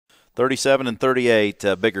37 and 38,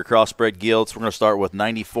 bigger crossbred gilts. We're going to start with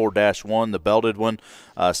 94-1, the belted one,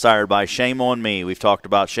 sired by Shame on Me. We've talked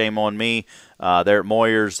about Shame on Me there at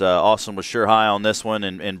Moyer's. Austin was sure high on this one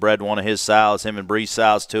and bred one of his sows, him and Bree's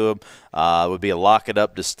sows to him. It would be a Lock It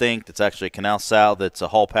Up Distinct. It's actually a canal sow that's a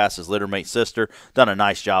Hall Pass's littermate sister. Done a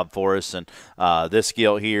nice job for us. And this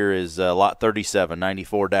gilt here is lot 37,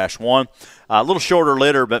 94-1. A little shorter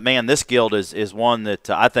litter, but, man, this gilt is one that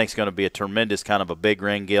I think is going to be a tremendous kind of a big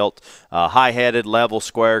ring gilt. High-headed, level,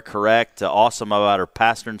 square, correct. Awesome about her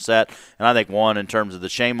pastern set. And I think one in terms of the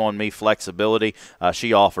Shame on Me flexibility,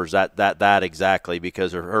 she offers that exactly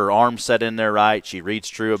because her arm's set in there right. She reads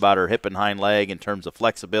true about her hip and hind leg in terms of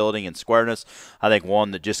flexibility and squareness. I think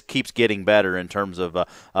one that just keeps getting better in terms of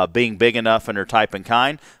being big enough in her type and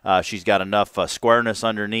kind. She's got enough squareness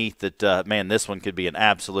underneath that, man, this one could be an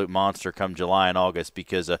absolute monster come July and August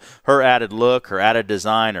because her added look, her added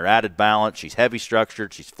design, her added balance. She's heavy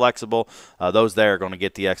structured. She's flexible. Those there are going to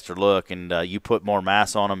get the extra look, and you put more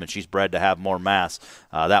mass on them, and she's bred to have more mass.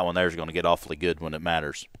 That one there is going to get awfully good when it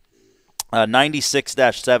matters.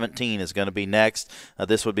 96-17 is going to be next.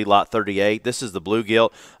 This would be lot 38. This is the blue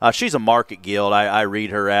gilt. She's a market gilt. I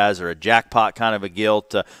read her as, or a jackpot kind of a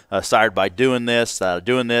gilt, sired by Doing This.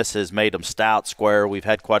 Doing This has made them stout, square. We've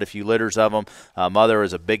had quite a few litters of them. Mother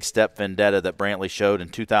is a big step vendetta that Brantley showed in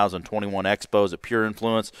 2021 Expos at Pure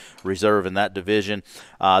Influence, reserve in that division.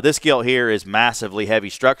 This gilt here is massively heavy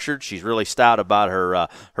structured. She's really stout about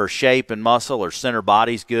her shape and muscle. Her center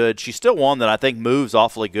body's good. She's still one that I think moves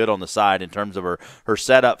awfully good on the side in terms of her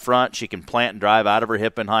set up front. She can plant and drive out of her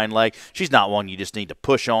hip and hind leg. She's not one you just need to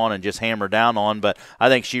push on and just hammer down on, but I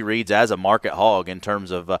think she reads as a market hog in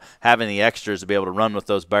terms of having the extras to be able to run with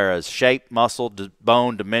those barras. Shape, muscle,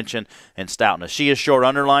 bone, dimension, and stoutness. She is short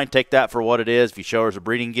underline. Take that for what it is. If you show her as a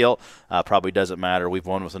breeding gilt, probably doesn't matter. We've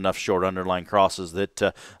won with enough short underline crosses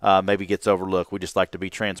that maybe gets overlooked. We just like to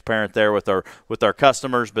be transparent there with our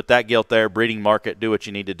customers, but that gilt there, breeding market, do what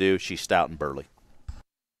you need to do. She's stout and burly.